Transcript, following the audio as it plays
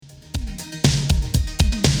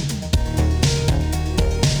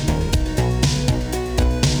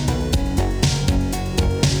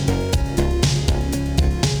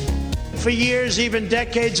for years, even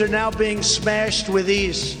decades, are now being smashed with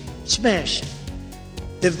ease. Smashed.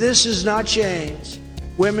 If this is not changed,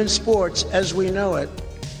 women's sports as we know it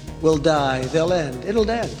will die. They'll end. It'll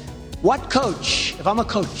end. What coach, if I'm a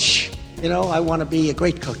coach, I want to be a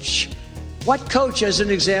great coach. What coach, as an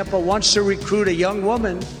example, wants to recruit a young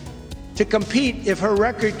woman to compete if her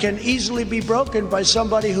record can easily be broken by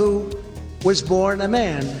somebody who was born a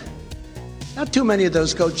man? Not too many of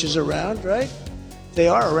those coaches around, right? If they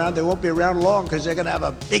are around, they won't be around long because they're going to have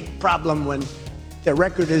a big problem when their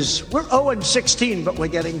record is, we're 0-16, but we're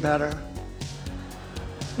getting better.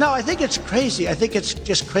 No, I think it's crazy. I think it's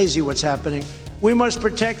just crazy what's happening. We must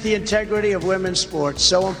protect the integrity of women's sports.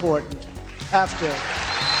 So important. Have to.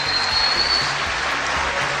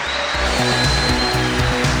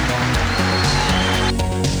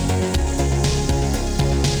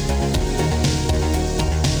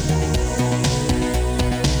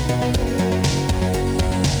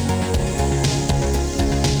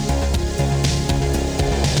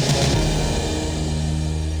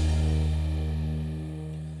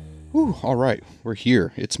 All right, we're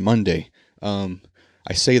here. It's Monday. I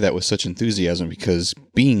say that with such enthusiasm because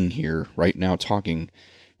being here right now talking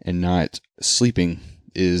and not sleeping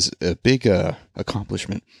is a big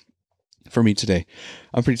accomplishment for me today.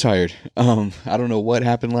 I'm pretty tired. I don't know what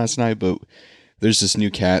happened last night, but there's this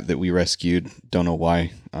new cat that we rescued. Don't know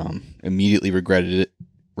why. Immediately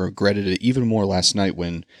regretted it even more last night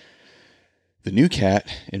when the new cat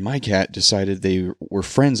and my cat decided they were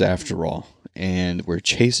friends after all. And we're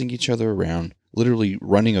chasing each other around, literally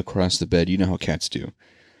running across the bed. You know how cats do.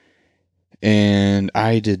 And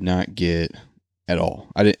I did not get at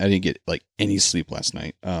all. I didn't get like any sleep last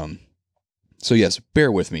night. So yes,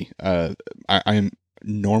 bear with me. I'm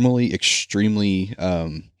normally extremely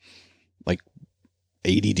like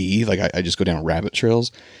ADD. Like I just go down rabbit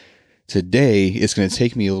trails. Today, it's going to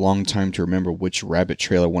take me a long time to remember which rabbit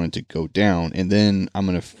trail I wanted to go down, and then I'm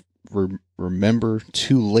going to remember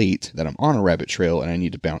too late that I'm on a rabbit trail and I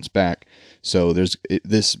need to bounce back. So this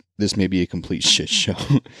may be a complete shit show.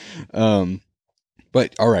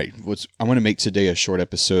 But all right, I'm going to make today a short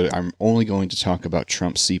episode. I'm only going to talk about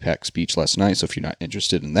Trump's CPAC speech last night. So if you're not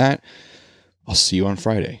interested in that, I'll see you on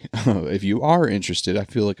Friday. If you are interested, I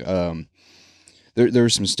feel like there were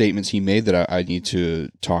some statements he made that I need to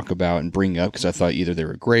talk about and bring up because I thought either they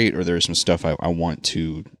were great or there was some stuff I want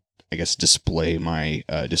to, I guess, display my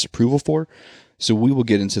disapproval for. So we will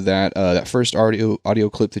get into that. That first audio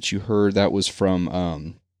clip that you heard, that was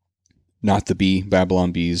from Not the Bee,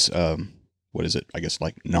 Babylon Bee's, what is it? I guess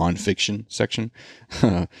like nonfiction section.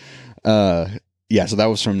 Yeah, so that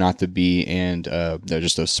was from Not the Bee, and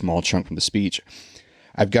just a small chunk from the speech.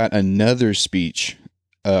 I've got another speech,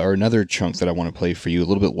 or another chunk that I want to play for you, a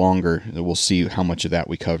little bit longer. We'll see how much of that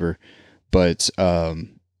we cover. But,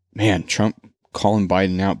 man, Trump calling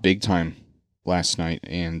Biden out big time last night,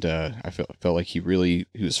 and I felt like he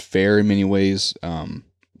was fair in many ways,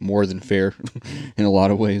 more than fair in a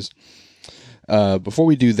lot of ways. Before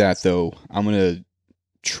we do that, though, I'm going to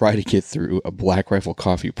try to get through a Black Rifle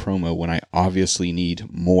Coffee promo when I obviously need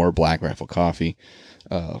more Black Rifle Coffee.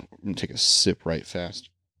 I'm going to take a sip right fast.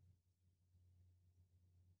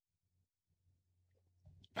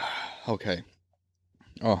 Okay.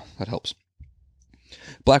 Oh, that helps.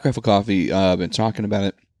 Black Rifle Coffee, I've been talking about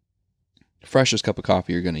it. Freshest cup of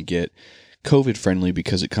coffee you're going to get. COVID friendly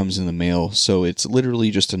because it comes in the mail. So it's literally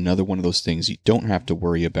just another one of those things you don't have to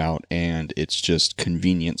worry about. And it's just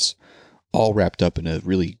convenience all wrapped up in a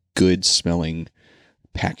really good smelling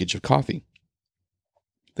package of coffee.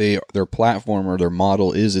 Their platform or their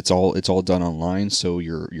model is it's all done online. So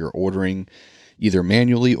you're ordering either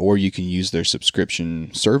manually or you can use their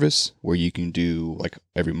subscription service where you can do like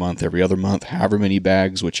every month, every other month, however many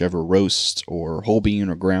bags, whichever roast or whole bean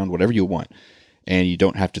or ground, whatever you want. And you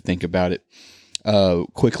don't have to think about it.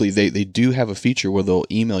 Quickly, they do have a feature where they'll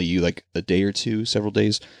email you like a day or two, several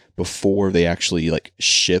days before they actually like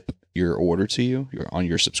ship your order to you on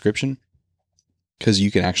your subscription. Because you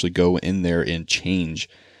can actually go in there and change.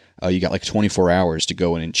 You got like 24 hours to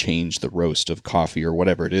go in and change the roast of coffee or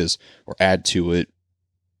whatever it is, or add to it,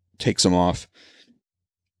 take some off.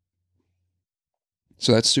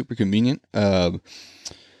 So that's super convenient.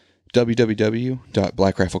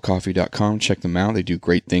 www.blackriflecoffee.com. Check them out. They do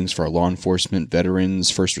great things for our law enforcement,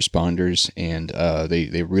 veterans, first responders, and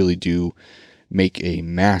they really do make a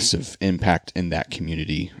massive impact in that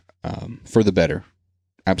community for the better.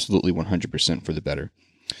 Absolutely 100% for the better.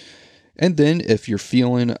 And then if you're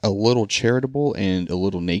feeling a little charitable and a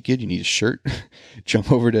little naked, you need a shirt,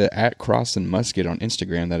 jump over to @CrossandMusket on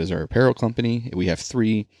Instagram. That is our apparel company. We have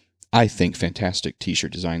 3, I think, fantastic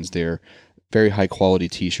t-shirt designs there. very high quality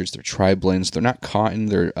t-shirts. They're tri-blends. They're not cotton.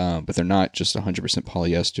 But they're not just 100%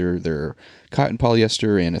 polyester. They're cotton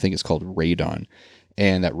polyester, and I think it's called Radon.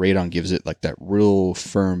 And that Radon gives it like that real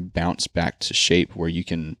firm bounce back to shape where you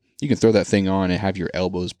can throw that thing on and have your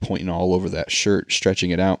elbows pointing all over that shirt,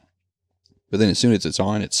 stretching it out. But then as soon as it's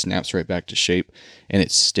on, it snaps right back to shape, and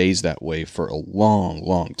it stays that way for a long,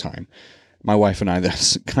 long time. My wife and I,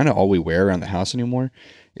 that's kind of all we wear around the house anymore,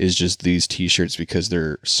 is just these t-shirts because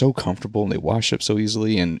they're so comfortable and they wash up so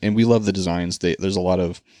easily, and we love the designs. There's a lot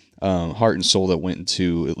of heart and soul that went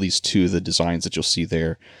into at least two of the designs that you'll see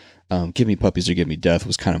there. Give Me Puppies or Give Me Death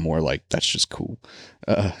was kind of more like, that's just cool.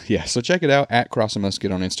 Yeah, so check it out, at Cross and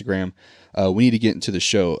Musket on Instagram. We need to get into the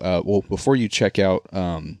show. Well, before you check out,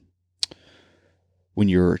 when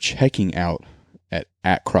you're checking out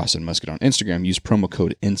at Cross and Musket on Instagram, use promo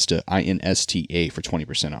code INSTA, INSTA, for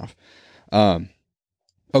 20% off.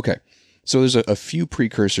 Okay, so there's a few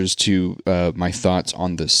precursors to my thoughts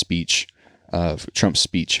on the speech, Trump's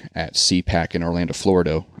speech at CPAC in Orlando,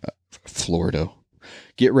 Florida.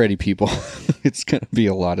 Get ready, people. It's going to be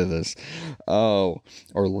a lot of this. Oh,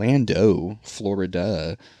 Orlando,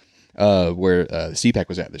 Florida, where CPAC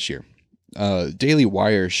was at this year. Daily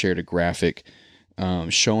Wire shared a graphic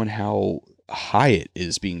showing how Hyatt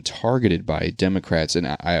is being targeted by Democrats, and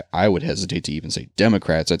I would hesitate to even say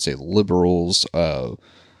Democrats. I'd say liberals,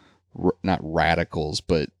 not radicals,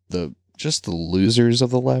 but just the losers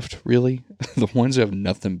of the left, really. The ones who have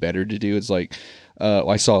nothing better to do. It's like,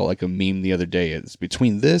 I saw like a meme the other day. It's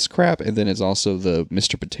between this crap and then it's also the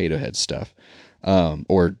Mr. Potato Head stuff,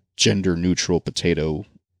 or gender neutral potato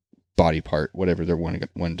body part, whatever they're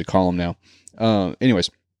wanting to call them now.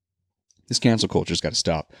 Anyways, this cancel culture's got to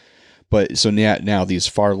stop. But so now these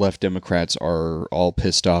far left Democrats are all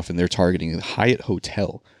pissed off, and they're targeting the Hyatt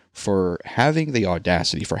Hotel for having the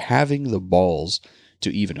audacity, for having the balls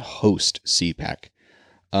to even host CPAC.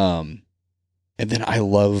 And then I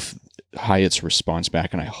love Hyatt's response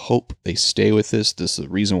back, and I hope they stay with this. This is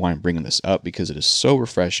the reason why I'm bringing this up, because it is so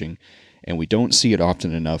refreshing, and we don't see it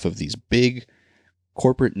often enough, of these big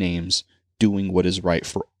corporate names doing what is right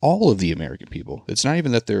for all of the American people. It's not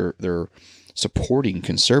even that they're supporting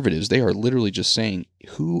conservatives. They are literally just saying,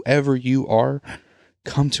 whoever you are,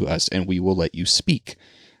 come to us and we will let you speak.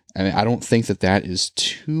 I mean, I don't think that is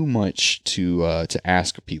too much to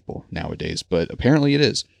ask people nowadays, but apparently it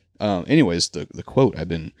is. Anyways, the quote I've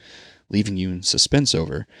been leaving you in suspense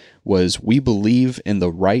over was, "We believe in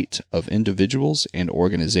the right of individuals and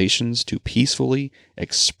organizations to peacefully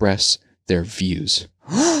express their views."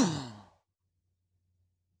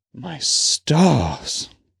 My stars.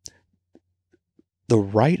 The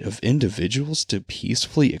right of individuals to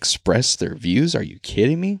peacefully express their views? Are you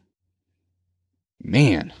kidding me?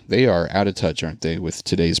 Man, they are out of touch, aren't they, with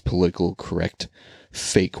today's political correct,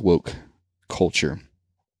 fake woke culture.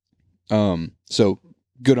 So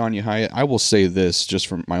good on you, Hyatt. I will say this just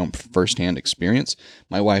from my own firsthand experience.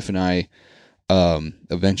 My wife and I,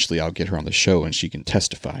 eventually I'll get her on the show and she can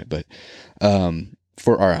testify, but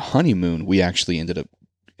for our honeymoon, we actually ended up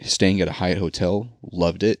staying at a Hyatt hotel,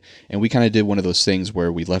 loved it, and we kind of did one of those things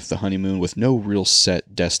where we left the honeymoon with no real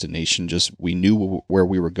set destination, just we knew where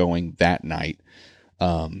we were going that night,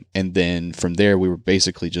 and then from there we were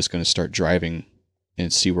basically just going to start driving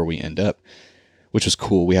and see where we end up, which was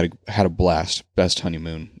cool. We had a blast. Best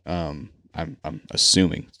honeymoon. I'm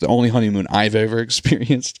assuming it's the only honeymoon I've ever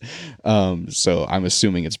experienced, so I'm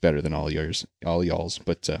assuming it's better than all y'all's.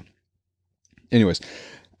 But anyways.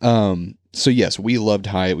 So yes, we loved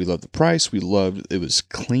Hyatt. We loved the price. It was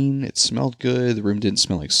clean. It smelled good. The room didn't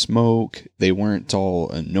smell like smoke. They weren't all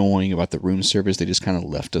annoying about the room service. They just kind of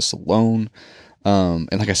left us alone. And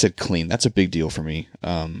like I said, clean. That's a big deal for me.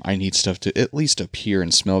 I need stuff to at least appear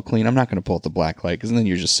and smell clean. I'm not going to pull out the black light, because then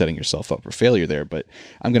you're just setting yourself up for failure there. But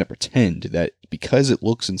I'm going to pretend that because it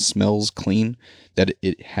looks and smells clean, that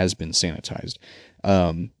it has been sanitized.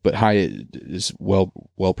 But Hyatt is well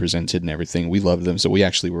presented and everything. We love them. So we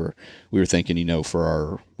were thinking, for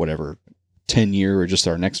our whatever 10-year or just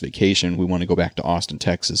our next vacation, we want to go back to Austin,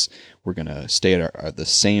 Texas. We're going to stay at the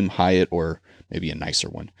same Hyatt or maybe a nicer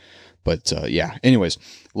one. But yeah, anyways,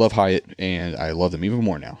 love Hyatt, and I love them even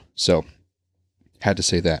more now. So had to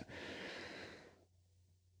say that.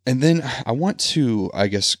 And then I want to, I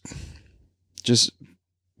guess, just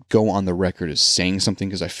go on the record as saying something,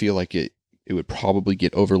 because I feel like it would probably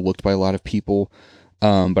get overlooked by a lot of people.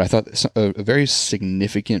 But I thought a very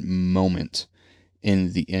significant moment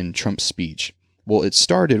in Trump's speech. Well, it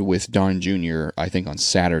started with Don Jr., I think, on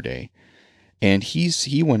Saturday. And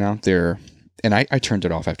he went out there and I turned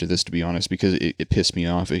it off after this, to be honest, because it pissed me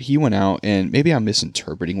off. He went out, and maybe I'm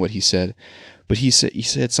misinterpreting what he said, but he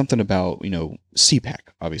said something about, CPAC,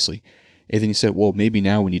 obviously. And then he said, well, maybe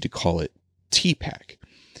now we need to call it TPAC.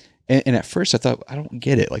 And at first I thought, I don't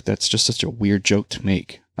get it. Like, that's just such a weird joke to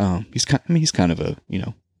make. He's kind of a,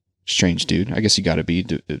 strange dude. I guess you got to be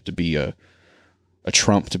to be a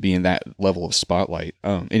Trump, to be in that level of spotlight.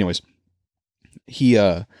 Anyways, he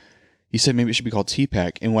said maybe it should be called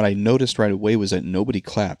TPAC. And what I noticed right away was that nobody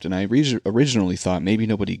clapped. And I originally thought maybe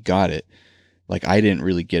nobody got it. Like, I didn't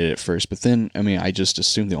really get it at first. But then, I just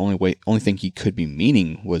assumed the only thing he could be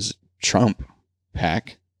meaning was Trump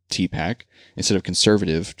PAC, TPAC, instead of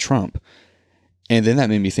conservative Trump. And then that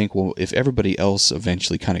made me think, well, if everybody else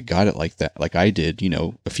eventually kind of got it like that, like I did,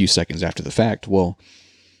 a few seconds after the fact, well,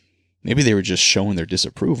 maybe they were just showing their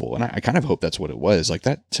disapproval. And I kind of hope that's what it was. Like,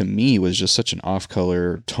 that to me was just such an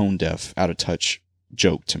off-color, tone-deaf, out-of-touch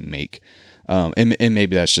joke to make. And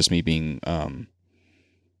maybe that's just me being, a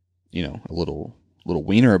little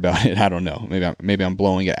wiener about it. I don't know. Maybe I'm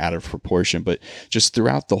blowing it out of proportion, but just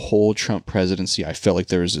throughout the whole Trump presidency, I felt like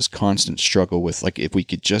there was this constant struggle with, like, if we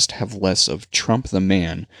could just have less of Trump the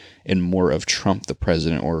man and more of Trump the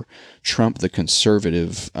president, or Trump the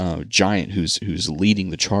conservative giant who's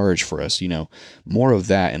leading the charge for us, more of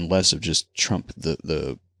that and less of just Trump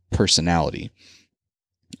the personality.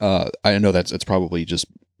 I know that's probably just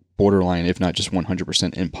borderline, if not just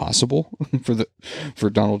 100% impossible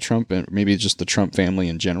for Donald Trump, and maybe just the Trump family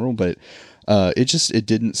in general. But it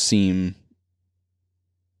didn't seem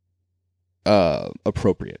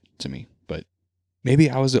appropriate to me. But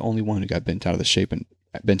maybe I was the only one who got bent out of shape,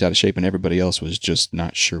 and everybody else was just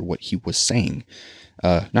not sure what he was saying.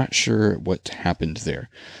 Not sure what happened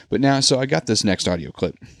there. But now, so I got this next audio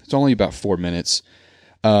clip. It's only about 4 minutes.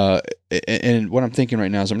 And what I'm thinking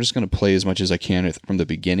right now is I'm just going to play as much as I can from the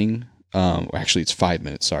beginning. Actually, it's 5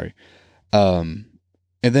 minutes. Sorry. And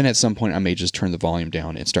then at some point I may just turn the volume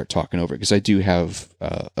down and start talking over it, because I do have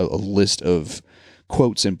a list of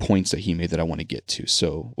quotes and points that he made that I want to get to.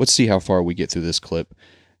 So let's see how far we get through this clip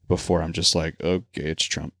before I'm just like, okay, it's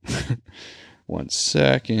Trump. 1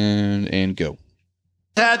 second and go.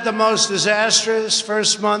 Had the most disastrous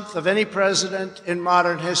first month of any president in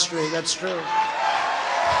modern history. That's true.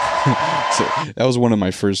 So that was one of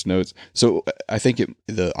my first notes. So I think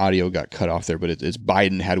the audio got cut off there, but it's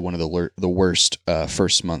Biden had one of the worst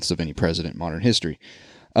first months of any president in modern history.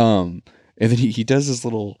 And then he does this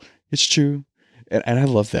little, it's true. And I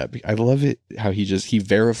love that. I love it how he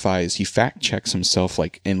verifies, he fact checks himself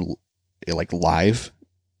like live.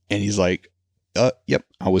 And he's like, yep,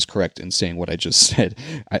 I was correct in saying what I just said.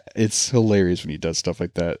 It's hilarious when he does stuff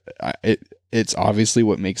like that. It's obviously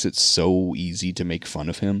what makes it so easy to make fun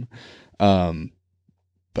of him.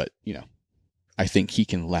 But, I think he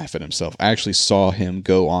can laugh at himself. I actually saw him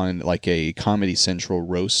go on like a Comedy Central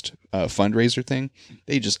roast fundraiser thing.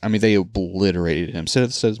 They obliterated him.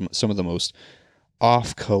 Said some of the most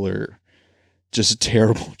off-color, just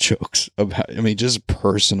terrible jokes about, just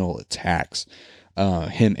personal attacks.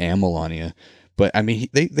 Him and Melania. But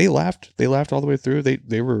they laughed. They laughed all the way through.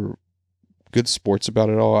 They were good sports about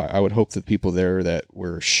it all. I would hope that people there that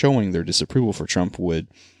were showing their disapproval for Trump would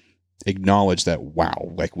acknowledge that,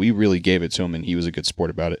 wow, like, we really gave it to him and he was a good sport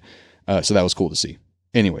about it. So that was cool to see.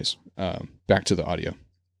 Anyways, back to the audio.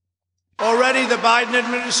 Already the Biden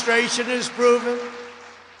administration has proven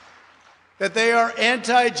that they are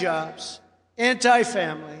anti-jobs,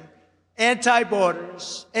 anti-family,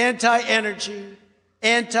 anti-borders, anti-energy,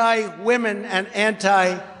 anti-women, and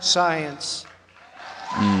anti-science.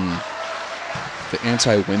 The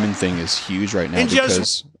anti-women thing is huge right now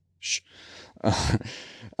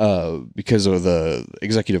because of the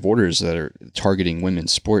executive orders that are targeting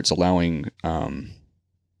women's sports, allowing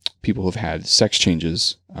people who've had sex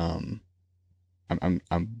changes. I'm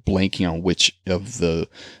blanking on which of the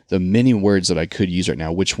many words that I could use right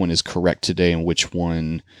now, which one is correct today and which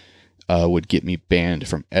one would get me banned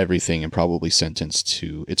from everything and probably sentenced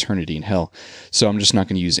to eternity in hell. So I'm just not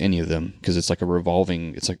going to use any of them, because it's like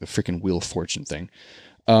it's like the freaking Wheel of Fortune thing.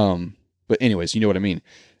 But anyways, you know what I mean?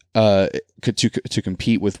 To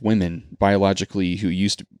compete with women biologically,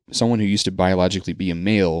 someone who used to biologically be a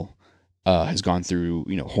male, has gone through,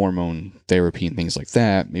 hormone therapy and things like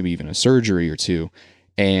that, maybe even a surgery or two.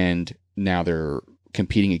 And now they're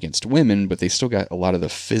competing against women, but they still got a lot of the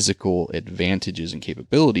physical advantages and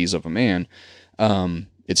capabilities of a man.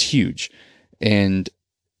 It's huge. And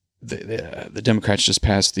the Democrats just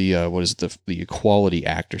passed the Equality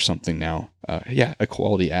Act or something now.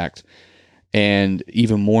 Equality Act. And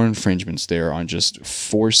even more infringements there on just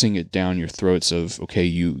forcing it down your throats of, okay,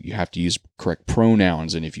 you have to use correct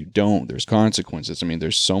pronouns, and if you don't, there's consequences. I mean,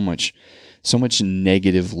 there's so much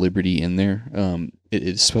negative liberty in there.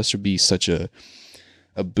 It's supposed to be such a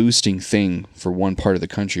boosting thing for one part of the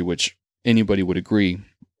country, which anybody would agree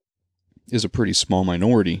is a pretty small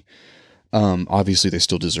minority. Obviously, they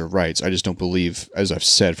still deserve rights. I just don't believe, as I've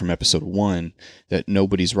said from episode 1, that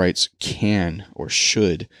nobody's rights can or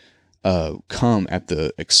should come at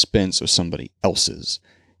the expense of somebody else's.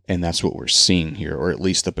 And that's what we're seeing here, or at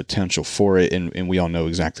least the potential for it. And we all know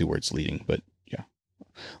exactly where it's leading. But yeah,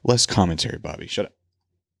 less commentary, Bobby. Shut up.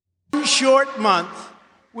 In a short month,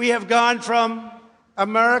 we have gone from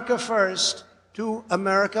America first to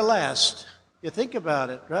America last. You think about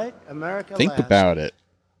it, right? America Think last. about it.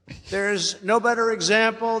 There's no better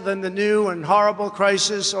example than the new and horrible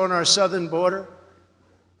crisis on our southern border.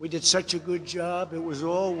 We did such a good job. It was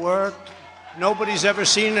all worked. Nobody's ever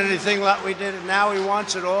seen anything like we did, and now he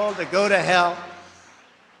wants it all to go to hell.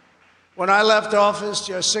 When I left office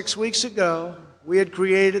just 6 weeks ago, we had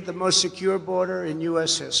created the most secure border in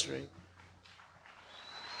U.S. history.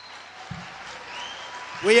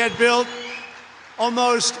 We had built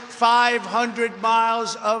almost 500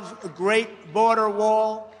 miles of a great border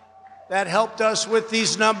wall that helped us with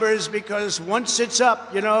these numbers, because once it's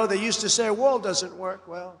up, they used to say a wall doesn't work.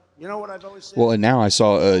 Well, you know what I've always said? Well, and now I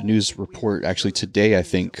saw a news report actually today, I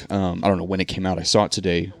think. I don't know when it came out. I saw it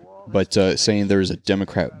today. But saying there's a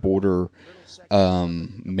Democrat border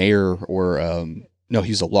mayor, or no,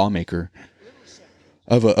 he's a lawmaker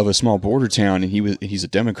of a small border town, and he's a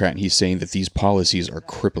Democrat, and he's saying that these policies are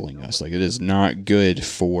crippling us. Like, it is not good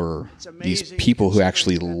for these people who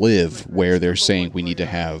actually live where they're saying we need to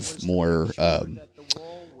have more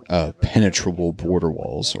penetrable border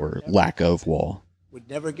walls, or lack of wall. We'd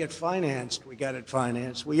never get financed. We got it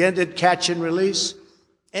financed. We ended catch and release,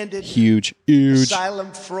 ended huge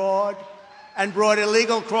asylum fraud, and brought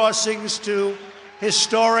illegal crossings to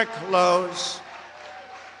historic lows.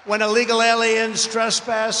 When illegal aliens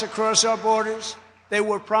trespass across our borders, they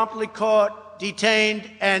were promptly caught, detained,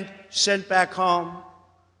 and sent back home.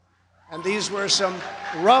 And these were some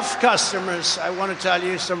rough customers. I want to tell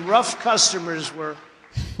you, some rough customers were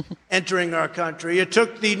entering our country. It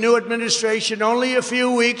took the new administration only a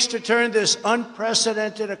few weeks to turn this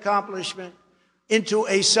unprecedented accomplishment into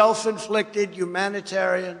a self-inflicted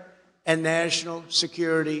humanitarian and national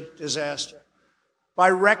security disaster. By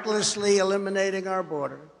recklessly eliminating our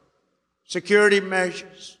border, security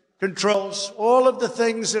measures, controls, all of the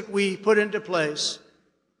things that we put into place,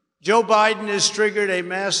 Joe Biden has triggered a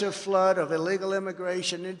massive flood of illegal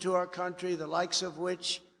immigration into our country, the likes of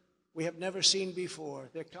which we have never seen before.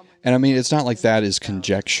 They're coming. And I mean, it's not like that is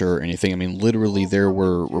conjecture or anything. I mean, literally, there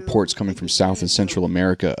were reports coming from South and Central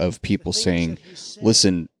America of people saying,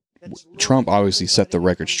 listen, Trump obviously set the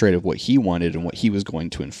record straight of what he wanted and what he was going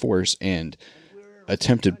to enforce, and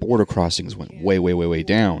attempted border crossings went way, way, way, way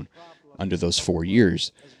down under those 4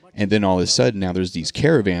 years. And then all of a sudden, now there's these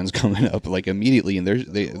caravans coming up like immediately, and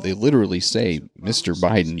they literally say, Mr.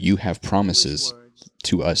 Biden, you have promises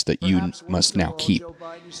to us that you must now keep.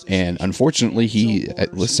 And unfortunately, he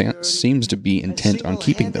seems to be intent on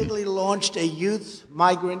keeping them. Single-handedly launched a youth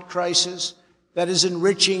migrant crisis that is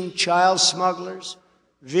enriching child smugglers,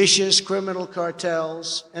 vicious criminal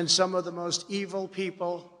cartels, and some of the most evil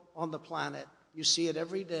people on the planet. You see it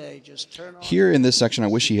every day. Just turn on. Here in this section, I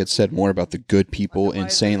wish he had said more about the good people and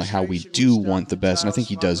saying like how we do want the best. And I think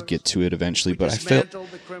he does get to it eventually, but I felt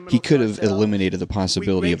he could have eliminated the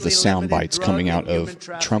possibility of the sound bites coming out of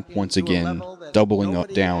Trump once again doubling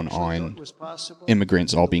down on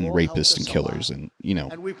immigrants all being rapists and killers. And,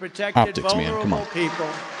 optics, man, come on.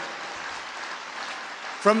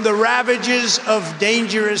 From the ravages of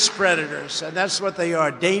dangerous predators. And that's what they are,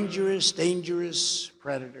 dangerous, dangerous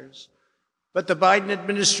predators. But the Biden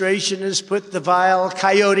administration has put the vile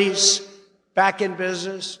coyotes back in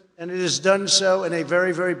business, and it has done so in a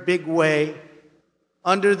very, very big way.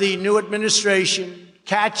 Under the new administration,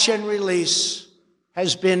 catch and release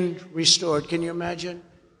has been restored. Can you imagine?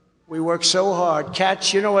 We work so hard.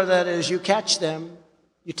 Catch, you know what that is. You catch them.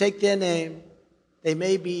 You take their name. They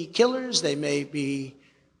may be killers. They may be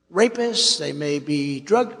rapists. They may be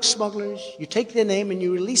drug smugglers. You take their name and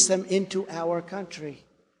you release them into our country.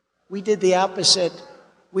 We did the opposite.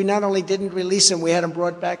 We not only didn't release them, we had them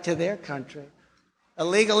brought back to their country.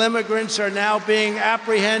 Illegal immigrants are now being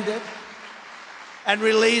apprehended and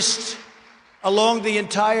released along the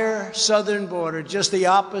entire southern border, just the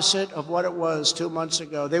opposite of what it was 2 months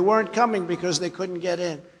ago. They weren't coming because they couldn't get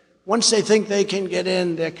in. Once they think they can get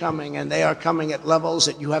in, they're coming, and they are coming at levels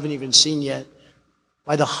that you haven't even seen yet.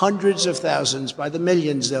 by the hundreds of thousands, by the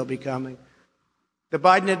millions they'll be coming. The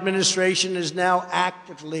Biden administration is now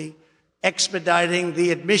actively expediting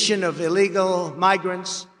the admission of illegal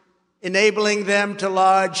migrants, enabling them to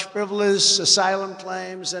lodge frivolous asylum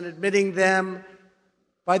claims and admitting them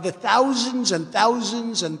by the thousands and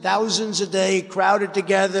thousands and thousands a day, crowded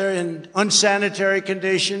together in unsanitary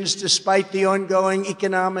conditions despite the ongoing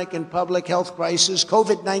economic and public health crisis,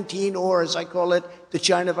 COVID-19, or as I call it, the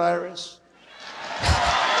China virus.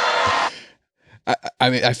 I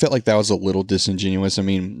mean, I felt like that was a little disingenuous. I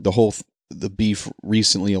mean, the beef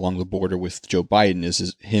recently along the border with Joe Biden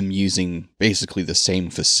is him using basically the same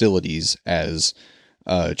facilities as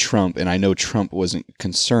Trump. And I know Trump wasn't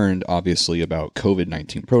concerned, obviously, about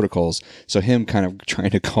COVID-19 protocols. So him kind of trying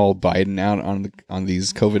to call Biden out on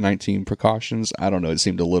these COVID-19 precautions, I don't know. It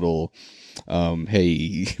seemed a little,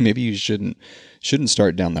 hey, maybe you shouldn't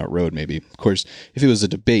start down that road. Maybe, of course, if it was a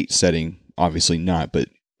debate setting, obviously not. But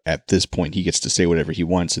at this point, he gets to say whatever he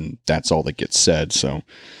wants, and that's all that gets said. So,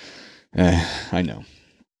 I know.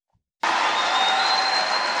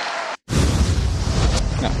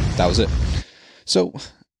 No, that was it. So,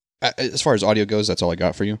 as far as audio goes, that's all I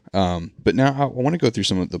got for you. But now I want to go through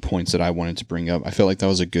some of the points that I wanted to bring up. I felt like that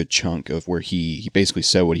was a good chunk of where he basically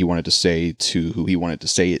said what he wanted to say to who he wanted to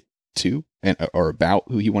say it to, or about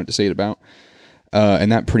who he wanted to say it about.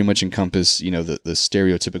 And that pretty much encompassed, the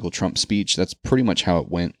stereotypical Trump speech. That's pretty much how it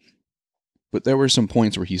went. But there were some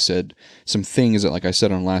points where he said some things that, like I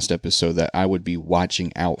said on last episode, that I would be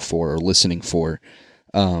watching out for or listening for.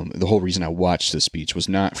 The whole reason I watched this speech was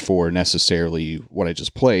not for necessarily what I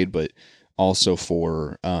just played, but also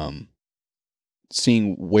for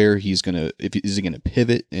seeing where is he going to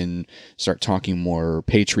pivot and start talking more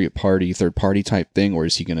Patriot Party, third party type thing, or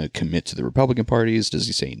is he going to commit to the Republican parties? Does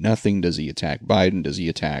he say nothing? Does he attack Biden? Does he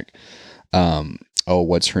attack,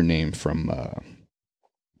 what's her name from,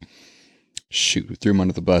 who threw him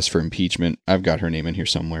under the bus for impeachment? I've got her name in here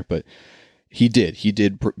somewhere, but he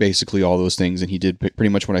did basically all those things, and he did pretty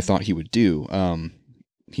much what I thought he would do.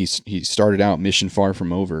 He started out mission far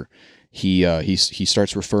from over. He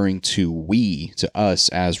starts referring to us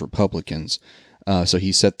as Republicans. So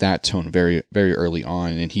he set that tone very, very early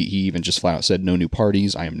on, and he even just flat out said, no new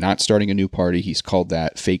parties. I am not starting a new party. He's called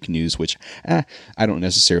that fake news, which I don't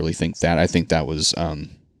necessarily think that. I think that was,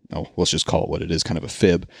 let's just call it what it is, kind of a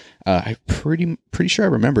fib. I'm pretty sure I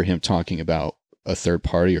remember him talking about a third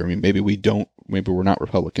party, or maybe we're not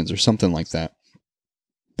Republicans or something like that.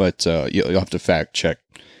 But you'll have to fact check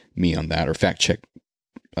me on that, or fact check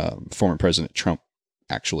former President Trump,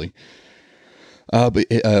 actually. But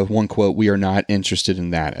one quote, "We are not interested in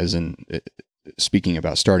that," as in speaking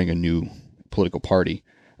about starting a new political party.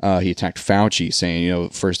 He attacked Fauci, saying,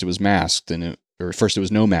 first it was masked, first it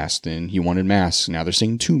was no mask, then he wanted masks. Now they're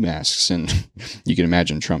saying 2 masks, and you can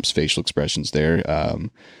imagine Trump's facial expressions there.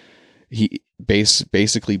 He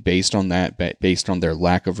basically based on their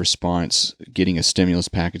lack of response, getting a stimulus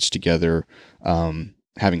package together,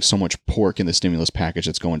 having so much pork in the stimulus package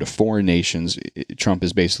that's going to foreign nations. Trump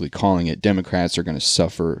is basically calling it Democrats are going to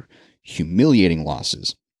suffer humiliating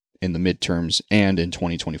losses in the midterms and in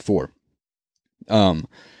 2024. And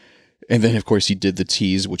then, of course, he did the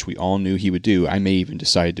tease, which we all knew he would do. I may even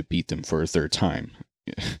decide to beat them for a third time.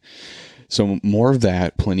 So more of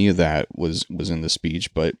that, plenty of that was in the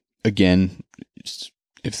speech. But again,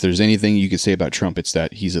 if there's anything you could say about Trump, it's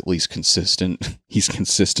that he's at least consistent. He's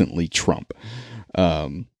consistently Trump.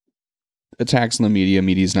 Attacks on the media.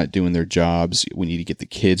 Media's not doing their jobs. We need to get the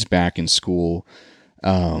kids back in school.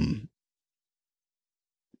 Biden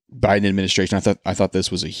administration. I thought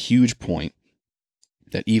this was a huge point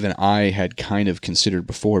that even I had kind of considered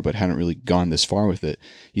before, but hadn't really gone this far with it.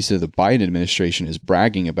 He said the Biden administration is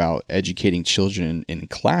bragging about educating children in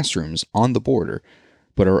classrooms on the border,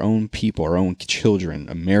 but our own people, our own children,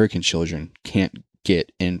 American children, can't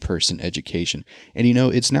get in-person education. And,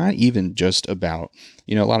 it's not even just about,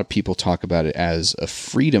 a lot of people talk about it as a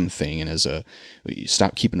freedom thing and as a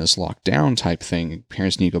stop keeping us locked down type thing.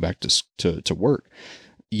 Parents need to go back to work.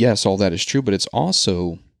 Yes, all that is true, but it's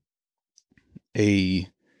also a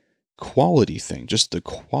quality thing. Just the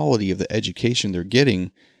quality of the education they're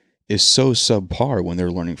getting is so subpar when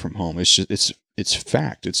they're learning from home. It's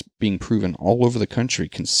fact. It's being proven all over the country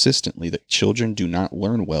consistently that children do not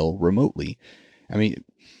learn well remotely. I mean,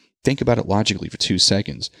 think about it logically for 2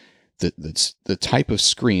 seconds. The type of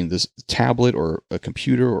screen, this tablet or a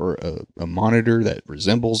computer or a monitor that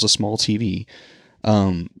resembles a small TV,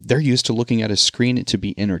 they're used to looking at a screen to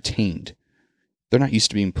be entertained. They're not used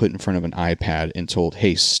to being put in front of an iPad and told,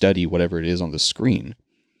 hey, study whatever it is on the screen.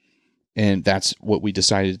 And that's what we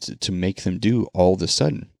decided to make them do all of a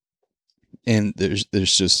sudden. And there's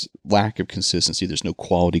just lack of consistency. There's no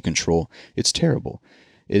quality control. It's terrible.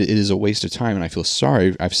 It is a waste of time, and I feel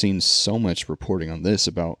sorry. I've seen so much reporting on this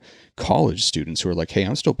about college students who are like, hey,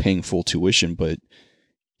 I'm still paying full tuition, but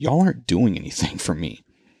y'all aren't doing anything for me.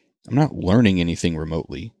 I'm not learning anything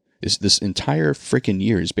remotely. This entire freaking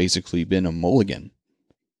year has basically been a mulligan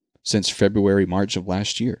since February, March of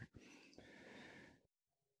last year.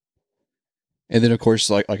 And then, of course,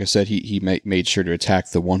 like I said, he made sure to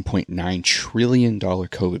attack the $1.9 trillion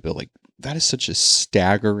COVID bill. Like, that is such a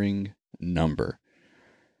staggering number.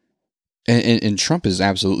 And Trump is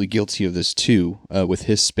absolutely guilty of this too, with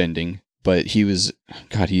his spending. But he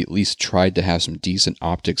at least tried to have some decent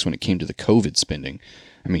optics when it came to the COVID spending.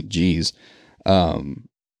 I mean, geez.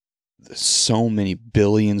 So many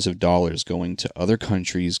billions of dollars going to other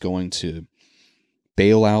countries, going to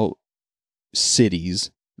bail out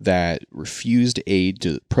cities that refused aid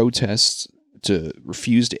to protests, to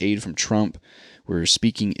refused aid from Trump. We're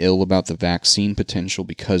speaking ill about the vaccine potential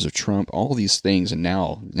because of Trump, all these things, and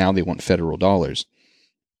now they want federal dollars.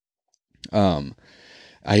 I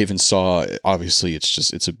even saw, obviously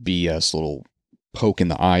it's a BS little poke in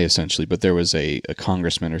the eye essentially, but there was a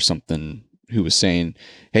congressman or something who was saying,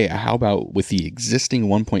 hey, how about with the existing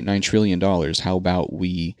 $1.9 trillion, how about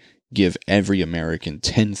we give every American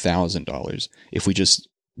 $10,000 if we just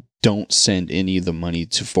don't send any of the money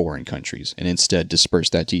to foreign countries and instead disperse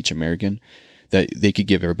that to each American, that they could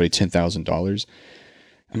give everybody $10,000.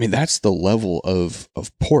 I mean, that's the level of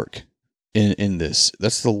pork in this.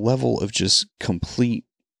 That's the level of just complete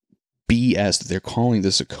BS that they're calling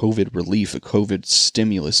this a COVID relief, a COVID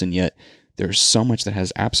stimulus, and yet there's so much that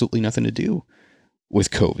has absolutely nothing to do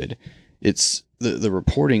with COVID. It's the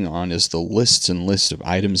reporting on is the lists and lists of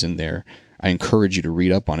items in there. I encourage you to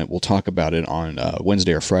read up on it. We'll talk about it on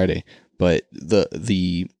Wednesday or Friday. But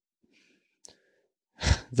the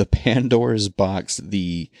Pandora's box,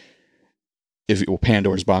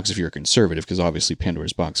 Pandora's box if you're a conservative, because obviously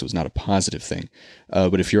Pandora's box was not a positive thing.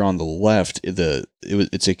 But if you're on the left,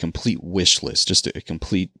 it's a complete wish list, just a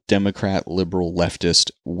complete Democrat, liberal, leftist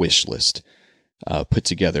wish list put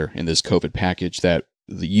together in this COVID package that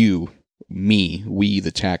we,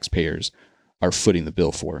 the taxpayers, are footing the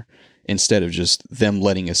bill for, instead of just them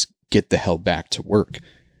letting us get the hell back to work.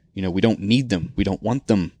 You know, we don't need them. We don't want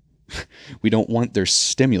them. We don't want their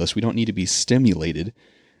stimulus. We don't need to be stimulated.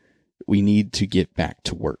 We need to get back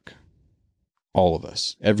to work. All of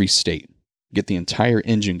us, every state, get the entire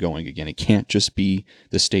engine going again. It can't just be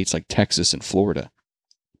the states like Texas and Florida.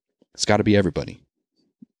 It's got to be everybody.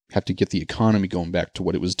 Have to get the economy going back to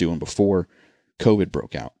what it was doing before COVID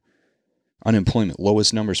broke out. Unemployment,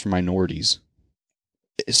 lowest numbers for minorities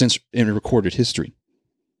since in recorded history.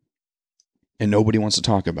 And nobody wants to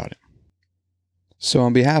talk about it. So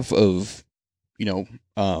on behalf of,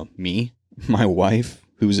 me, my wife,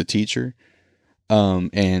 who's a teacher,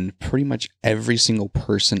 and pretty much every single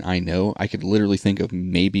person I know, I could literally think of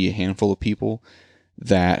maybe a handful of people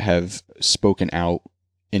that have spoken out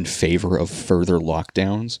in favor of further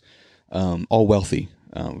lockdowns, all wealthy,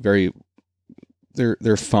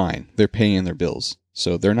 they're fine. They're paying their bills.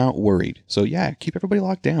 So they're not worried. So yeah, keep everybody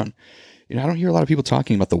locked down. I don't hear a lot of people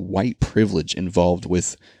talking about the white privilege involved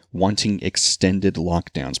with wanting extended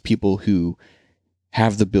lockdowns. People who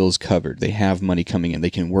have the bills covered, they have money coming in, they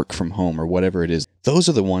can work from home or whatever it is. Those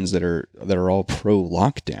are the ones that are all pro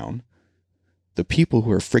lockdown. The people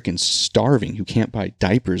who are freaking starving, who can't buy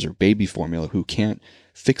diapers or baby formula, who can't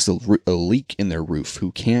fix a leak in their roof,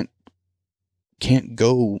 who can't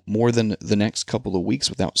go more than the next couple of weeks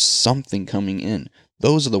without something coming in.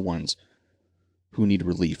 Those are the ones who need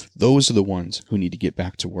relief. Those are the ones who need to get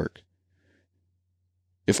back to work.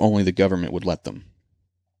 If only the government would let them.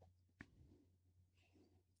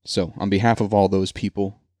 So, on behalf of all those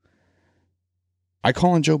people, I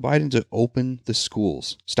call on Joe Biden to open the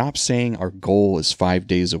schools. Stop saying our goal is 5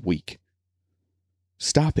 days a week.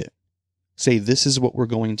 Stop it. Say this is what we're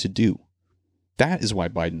going to do. That is why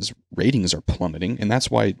Biden's ratings are plummeting, and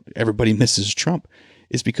that's why everybody misses Trump,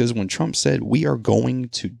 is because when Trump said, we are going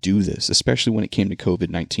to do this, especially when it came to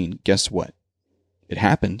COVID-19, guess what? It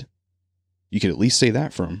happened. You could at least say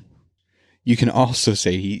that for him. You can also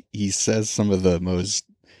say he says some of the most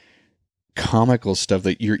comical stuff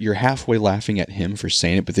that you're halfway laughing at him for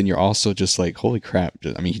saying it, but then you're also just like, holy crap.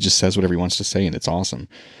 I mean, he just says whatever he wants to say, and it's awesome.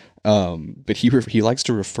 But he likes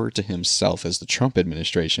to refer to himself as the Trump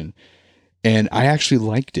administration. And I actually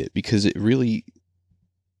liked it because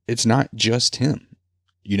it's not just him,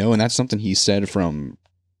 and that's something he said from,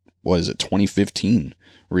 2015,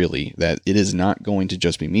 really, that it is not going to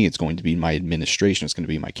just be me. It's going to be my administration. It's going to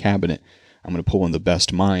be my cabinet. I'm going to pull in the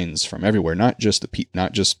best minds from everywhere, not just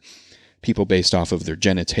people based off of their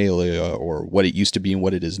genitalia or what it used to be and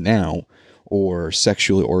what it is now, or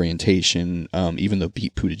sexual orientation, even though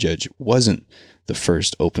Pete Buttigieg wasn't the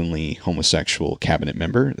first openly homosexual cabinet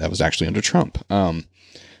member. That was actually under Trump. I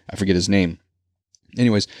forget his name.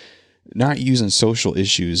 Anyways, not using social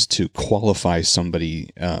issues to qualify somebody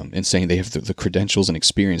and saying they have the credentials and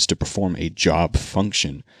experience to perform a job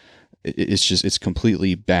function. It's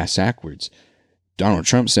completely bass-ackwards. Donald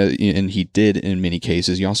Trump said, and he did in many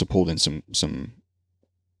cases, he also pulled in some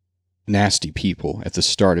nasty people at the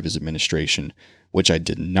start of his administration, which I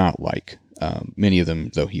did not like. Many of them,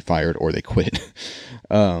 though, he fired or they quit.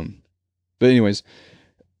 But anyways,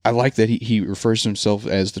 I like that he refers to himself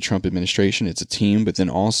as the Trump administration. It's a team, but then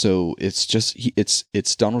also it's just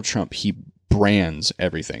it's Donald Trump. He brands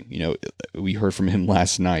everything. We heard from him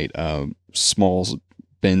last night. Small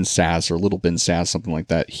Ben Sass or Little Ben Sass, something like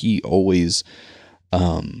that. He always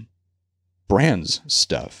brands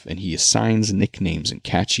stuff, and he assigns nicknames and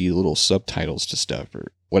catchy little subtitles to stuff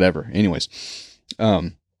or whatever. Anyways,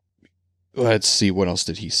 let's see, what else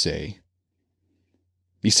did he say?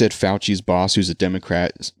 He said Fauci's boss, who's a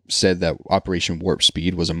Democrat, said that Operation Warp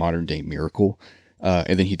Speed was a modern day miracle.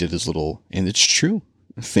 And then he did his little, and it's true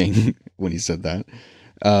thing when he said that.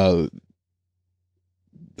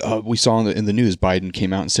 We saw in the news, Biden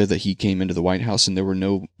came out and said that he came into the White House and there were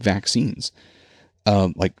no vaccines.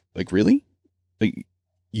 Like really? Like,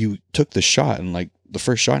 you took the shot and the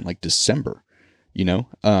first shot in December,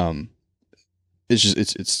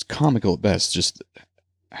 it's comical at best, just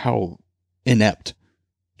how inept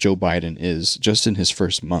Joe Biden is just in his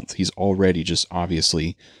first month. He's already just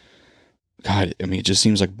obviously, God, I mean, it just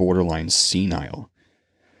seems like borderline senile.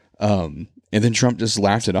 And then Trump just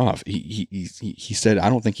laughed it off. He said, I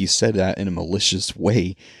don't think he said that in a malicious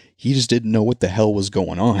way. He just didn't know what the hell was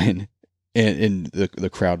going on. And the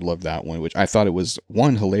crowd loved that one, which I thought it was,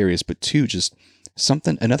 one, hilarious, but two, just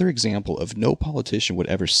another example of no politician would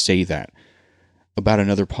ever say that about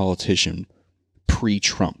another politician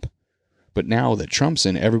pre-Trump. But now that Trump's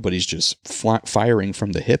in, everybody's just firing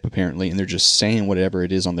from the hip, apparently, and they're just saying whatever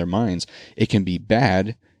it is on their minds. It can be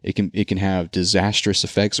bad. It can have disastrous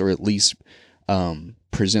effects, or at least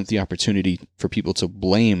present the opportunity for people to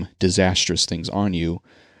blame disastrous things on you,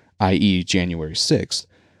 i.e. January 6th.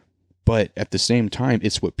 But at the same time,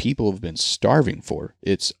 it's what people have been starving for.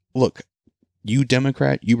 It's, look, you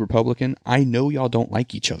Democrat, you Republican, I know y'all don't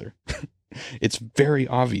like each other. It's very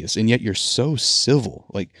obvious, and yet you're so civil.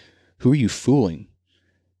 Like, who are you fooling?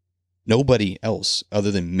 Nobody else other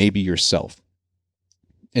than maybe yourself.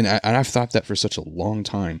 And I've thought that for such a long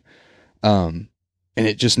time. And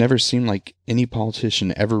it just never seemed like any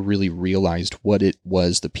politician ever really realized what it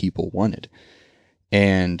was the people wanted.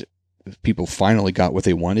 And people finally got what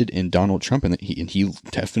they wanted in Donald Trump, and he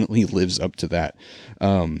definitely lives up to that.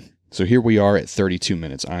 So here we are at 32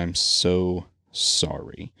 minutes. I'm so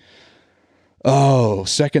sorry. Oh,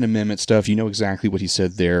 Second Amendment stuff. You know exactly what he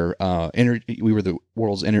said there. We were the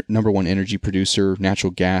world's number one energy producer.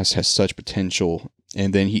 Natural gas has such potential.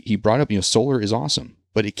 And then he brought up, solar is awesome,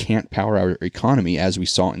 but it can't power our economy, as we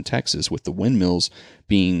saw in Texas with the windmills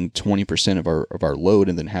being 20% of our load,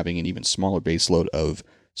 and then having an even smaller base load of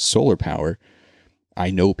solar power. I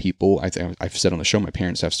know people, I've said on the show, my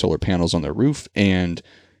parents have solar panels on their roof, and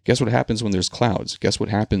guess what happens when there's clouds? Guess what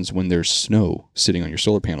happens when there's snow sitting on your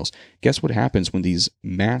solar panels? Guess what happens when these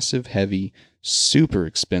massive, heavy, super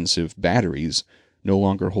expensive batteries no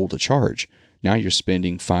longer hold a charge? Now you're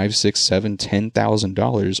spending $5,000, $6,000,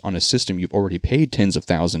 $10,000 on a system you've already paid tens of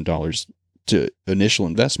thousands of dollars to initial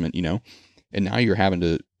investment, and now you're having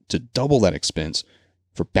to double that expense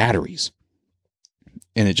for batteries.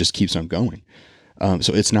 And it just keeps on going.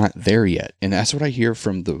 So it's not there yet. And that's what I hear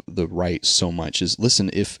from the right so much is,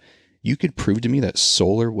 listen, if you could prove to me that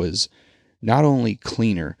solar was not only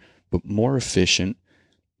cleaner, but more efficient,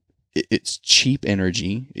 it's cheap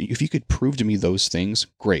energy. If you could prove to me those things,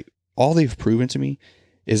 great. All they've proven to me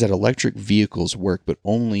is that electric vehicles work, but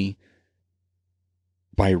only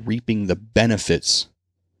by reaping the benefits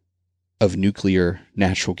of nuclear,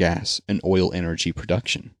 natural gas, and oil energy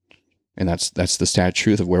production. And that's the sad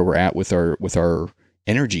truth of where we're at with our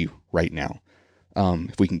energy right now.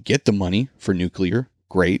 If we can get the money for nuclear,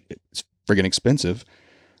 great. It's friggin' expensive.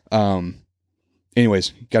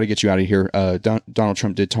 Anyways, got to get you out of here. Donald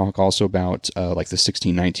Trump did talk also about the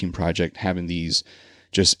 1619 Project, having these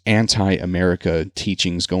just anti-America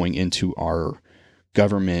teachings going into our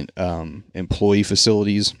government employee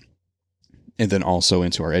facilities, and then also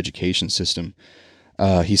into our education system.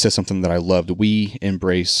 He said something that I loved. We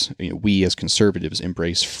as conservatives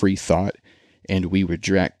embrace free thought, and we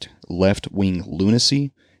reject left-wing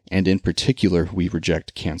lunacy And in particular, we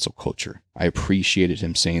reject cancel culture. I appreciated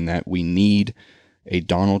him saying that we need a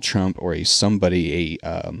Donald Trump or anybody.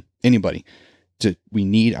 We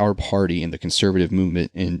need our party in the conservative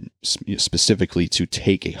movement, and specifically to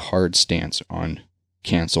take a hard stance on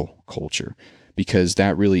cancel culture, because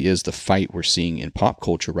that really is the fight we're seeing in pop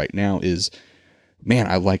culture right now. Is, man,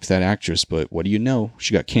 I liked that actress, but what do you know?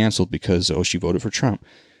 She got canceled because she voted for Trump,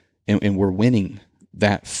 and we're winning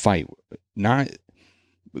that fight. Not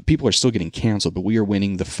people are still getting canceled, but we are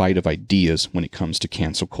winning the fight of ideas when it comes to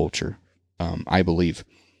cancel culture. I believe.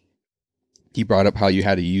 He brought up how you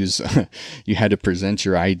had to present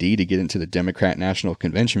your ID to get into the Democrat National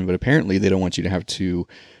Convention, but apparently they don't want you to have to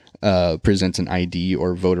present an ID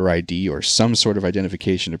or voter ID or some sort of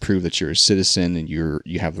identification to prove that you're a citizen and you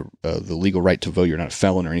have the legal right to vote. You're not a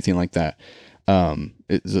felon or anything like that.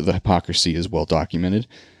 The hypocrisy is well documented.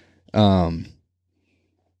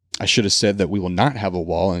 I should have said that we will not have a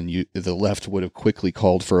wall, and the left would have quickly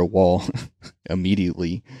called for a wall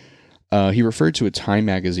immediately. He referred to a Time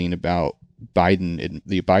magazine about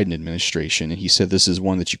the Biden administration, and he said this is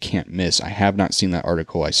one that you can't miss. I have not seen that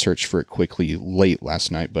article. I searched for it quickly late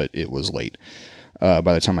last night, but it was late by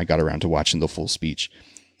the time I got around to watching the full speech.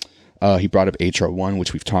 He brought up HR 1,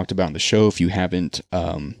 which we've talked about in the show. If you haven't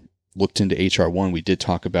looked into HR 1, we did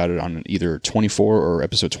talk about it on either 24 or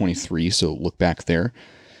episode 23, so look back there.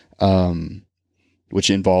 Which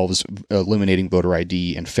involves eliminating voter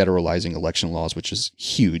ID and federalizing election laws, which is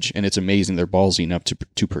huge. And it's amazing they're ballsy enough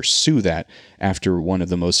to pursue that after one of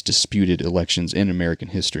the most disputed elections in American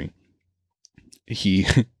history. He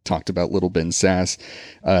talked about Little Ben Sass.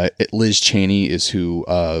 Liz Cheney is who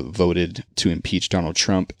voted to impeach Donald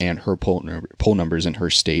Trump, and her poll numbers in her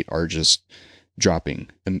state are just dropping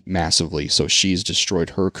massively. So she's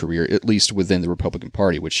destroyed her career, at least within the Republican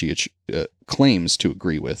Party, which she claims to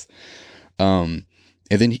agree with.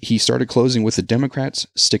 And then he started closing with the Democrats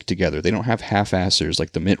stick together. They don't have half-assers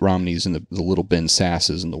like the Mitt Romneys and the Little Ben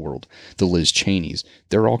Sasses in the world, the Liz Cheneys.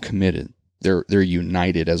 They're all committed. They're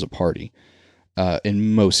united as a party.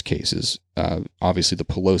 In most cases, obviously the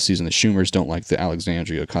Pelosi's and the Schumers don't like the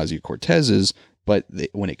Alexandria Ocasio-Cortezes, but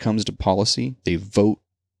when it comes to policy, they vote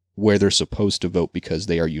where they're supposed to vote because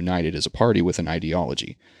they are united as a party with an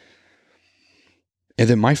ideology. And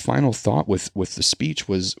then my final thought with the speech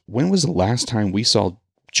was, when was the last time we saw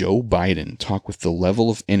Joe Biden talk with the level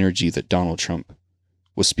of energy that Donald Trump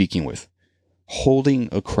was speaking with? Holding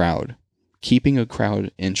a crowd, keeping a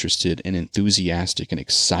crowd interested and enthusiastic and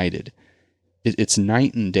excited. It's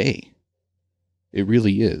night and day. It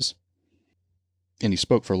really is. And he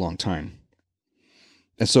spoke for a long time.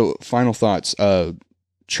 And so, final thoughts.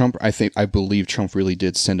 Trump, I believe Trump really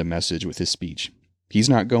did send a message with his speech. He's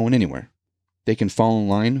not going anywhere. They can fall in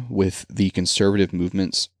line with the conservative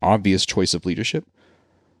movement's obvious choice of leadership,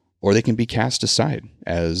 or they can be cast aside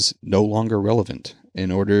as no longer relevant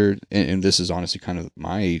and this is honestly kind of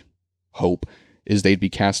my hope, is they'd be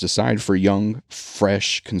cast aside for young,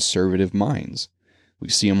 fresh, conservative minds. We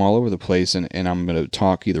see them all over the place, and I'm going to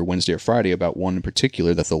talk either Wednesday or Friday about one in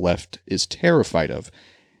particular that the left is terrified of.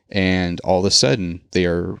 And all of a sudden, they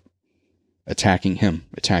are attacking him,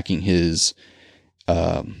 attacking his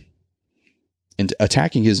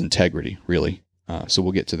integrity, really. So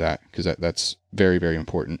we'll get to that, because that's very, very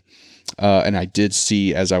important. And I did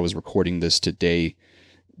see, as I was recording this today,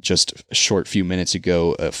 just a short few minutes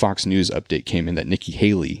ago, a Fox News update came in that Nikki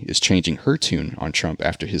Haley is changing her tune on Trump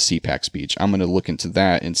after his CPAC speech. I'm going to look into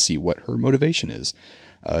that and see what her motivation is.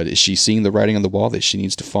 Is she seeing the writing on the wall that she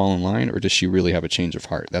needs to fall in line, or does she really have a change of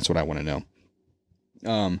heart? That's what I want to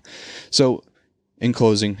know. So, in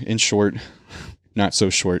closing, in short, not so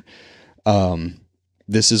short,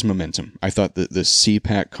 this is momentum. I thought that the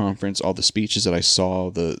CPAC conference, all the speeches that I saw,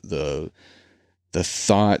 the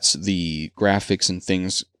thoughts, the graphics and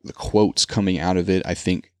things, the quotes coming out of it, I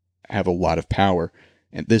think have a lot of power.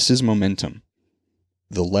 And this is momentum.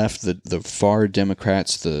 The left, the far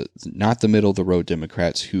Democrats, not the middle of the road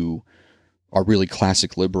Democrats who are really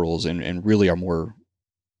classic liberals and really are more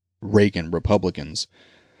Reagan Republicans.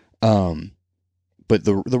 But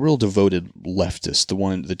the real devoted leftists,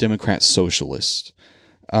 the Democrat socialists,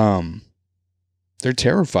 they're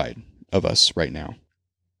terrified of us right now.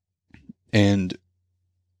 And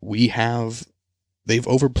they've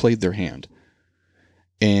overplayed their hand.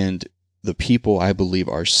 And the people, I believe,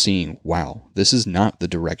 are seeing, wow, this is not the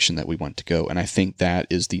direction that we want to go. And I think that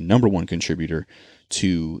is the number one contributor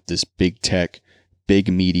to this big tech,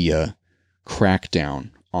 big media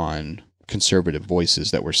crackdown on conservative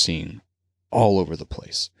voices that we're seeing all over the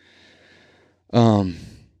place.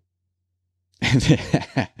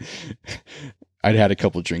 I'd had a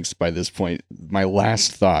couple drinks by this point. My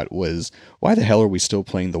last thought was, why the hell are we still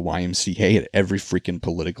playing the YMCA at every freaking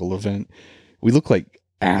political event? We look like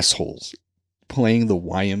assholes playing the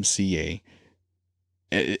YMCA.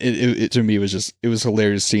 It to me it was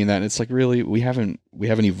hilarious seeing that. And it's like, really, we haven't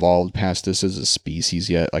evolved past this as a species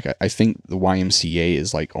yet. Like, I think the YMCA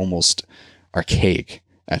is like almost archaic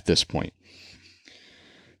at this point.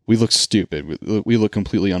 We look stupid. We look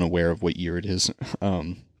completely unaware of what year it is.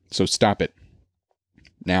 So stop it.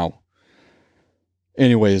 Now,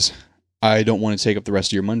 anyways, I don't want to take up the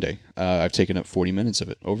rest of your Monday. I've taken up 40 minutes of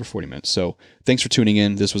it, over 40 minutes. So thanks for tuning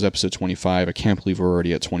in. This was episode 25. I can't believe we're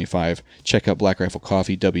already at 25. Check out Black Rifle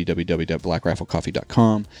Coffee,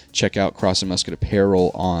 www.blackriflecoffee.com. Check out Cross and Musket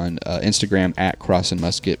Apparel on Instagram at Cross and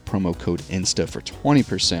Musket, promo code INSTA for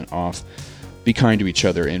 20% off. Be kind to each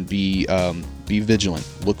other and be vigilant.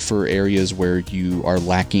 Look for areas where you are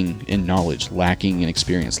lacking in knowledge, lacking in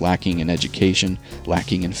experience, lacking in education,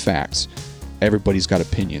 lacking in facts. Everybody's got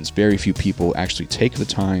opinions. Very few people actually take the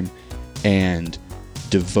time and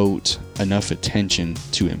devote enough attention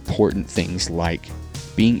to important things like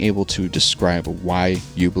being able to describe why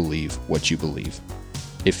you believe what you believe.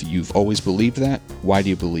 If you've always believed that, why do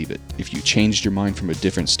you believe it? If you changed your mind from a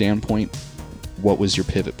different standpoint, what was your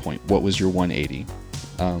pivot point? What was your 180?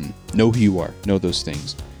 Know who you are. Know those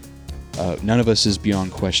things. None of us is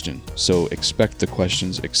beyond question. So expect the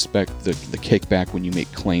questions. Expect the kickback when you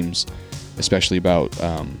make claims, especially about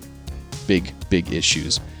big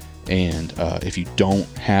issues. And if you don't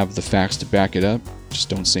have the facts to back it up, just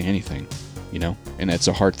don't say anything, you know? And that's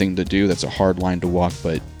a hard thing to do. That's a hard line to walk,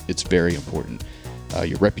 but it's very important.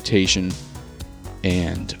 Your reputation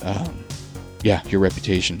and... your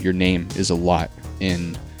reputation, your name is a lot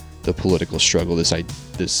in the political struggle,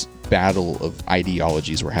 this battle of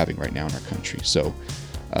ideologies we're having right now in our country. So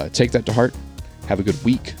take that to heart. Have a good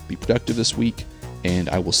week. Be productive this week. And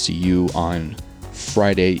I will see you on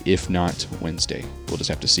Friday, if not Wednesday. We'll just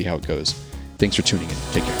have to see how it goes. Thanks for tuning in.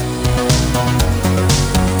 Take care.